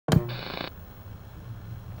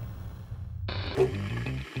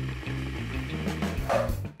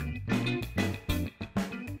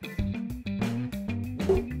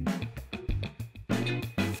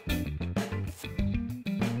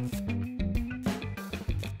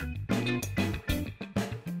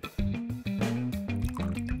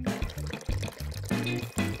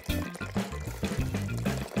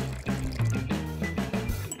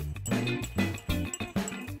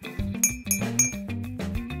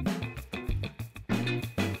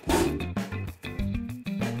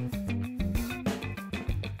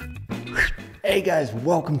Hey guys,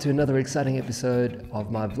 welcome to another exciting episode of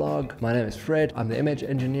my vlog. My name is Fred, I'm the image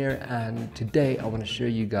engineer, and today I want to show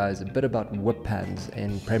you guys a bit about whip pans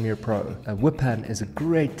in Premiere Pro. A whip pan is a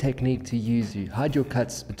great technique to use. You hide your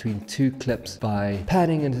cuts between two clips by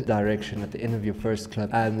panning in a direction at the end of your first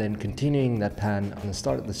clip and then continuing that pan on the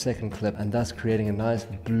start of the second clip, and thus creating a nice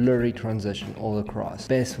blurry transition all across.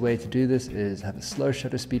 Best way to do this is have a slow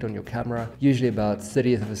shutter speed on your camera. Usually about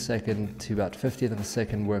 30th of a second to about 50th of a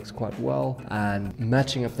second works quite well. And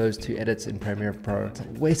matching up those two edits in Premiere Pro. So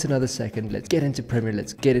wait another second, let's get into Premiere,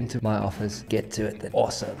 let's get into my office, get to it then.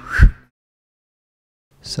 Awesome.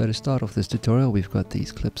 So to start off this tutorial, we've got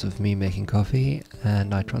these clips of me making coffee,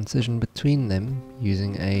 and I transition between them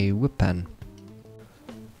using a whip pan.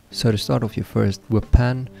 So to start off your first whip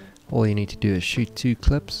pan, all you need to do is shoot two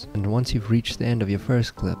clips, and once you've reached the end of your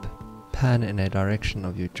first clip, pan in a direction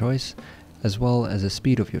of your choice, as well as a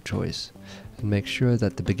speed of your choice. And make sure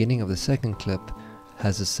that the beginning of the second clip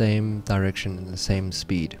has the same direction and the same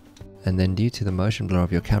speed. And then due to the motion blur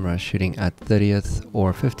of your camera shooting at 30th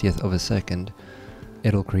or 50th of a second,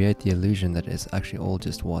 it'll create the illusion that it's actually all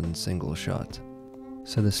just one single shot.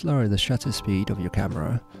 So the slower the shutter speed of your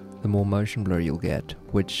camera, the more motion blur you'll get,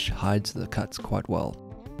 which hides the cuts quite well.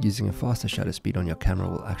 Using a faster shutter speed on your camera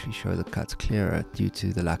will actually show the cuts clearer due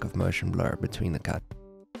to the lack of motion blur between the cut.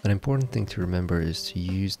 An important thing to remember is to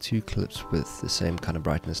use two clips with the same kind of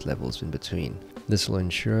brightness levels in between. This will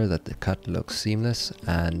ensure that the cut looks seamless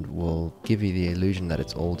and will give you the illusion that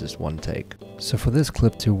it's all just one take. So for this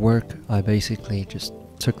clip to work, I basically just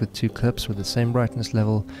took the two clips with the same brightness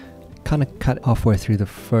level, kind of cut halfway through the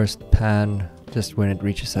first pan, just when it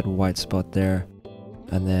reaches that white spot there,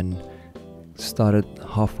 and then started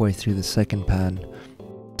halfway through the second pan.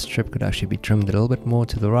 Strip could actually be trimmed a little bit more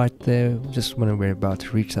to the right there, just when we're about to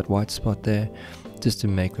reach that white spot there, just to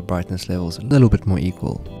make the brightness levels a little bit more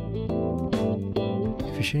equal.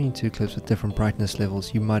 If you're shooting two clips with different brightness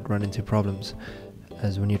levels, you might run into problems,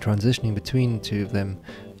 as when you're transitioning between the two of them,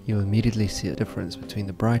 you'll immediately see a difference between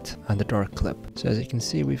the bright and the dark clip. So as you can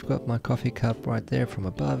see, we've got my coffee cup right there from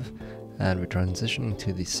above, and we're transitioning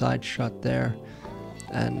to the side shot there.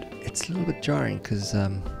 And it's a little bit jarring because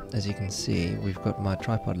as you can see, we've got my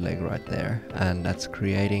tripod leg right there, and that's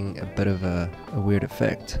creating a bit of a weird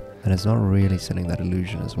effect, and it's not really selling that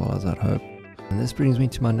illusion as well as I'd hope. And this brings me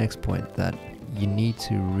to my next point, that you need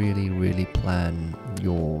to really plan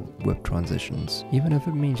your whip transitions, even if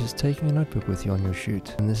it means just taking a notebook with you on your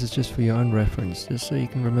shoot. And this is just for your own reference, just so you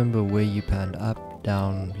can remember where you panned up,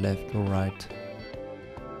 down, left or right.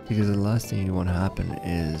 Because the last thing you want to happen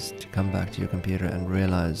is to come back to your computer and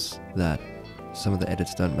realize that some of the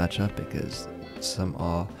edits don't match up, because some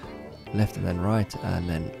are left and then right, and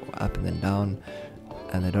then up and then down,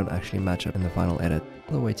 and they don't actually match up in the final edit.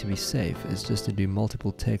 The way to be safe is just to do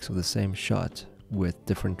multiple takes of the same shot with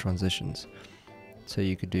different transitions. So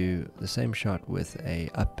you could do the same shot with a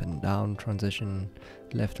up and down transition,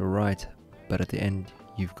 left or right, but at the end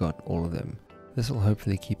you've got all of them. This will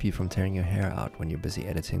hopefully keep you from tearing your hair out when you're busy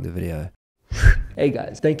editing the video. Hey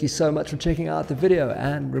guys, thank you so much for checking out the video,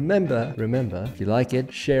 and remember, if you like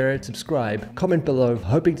it, share it, subscribe, comment below,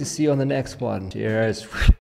 hoping to see you on the next one. Cheers.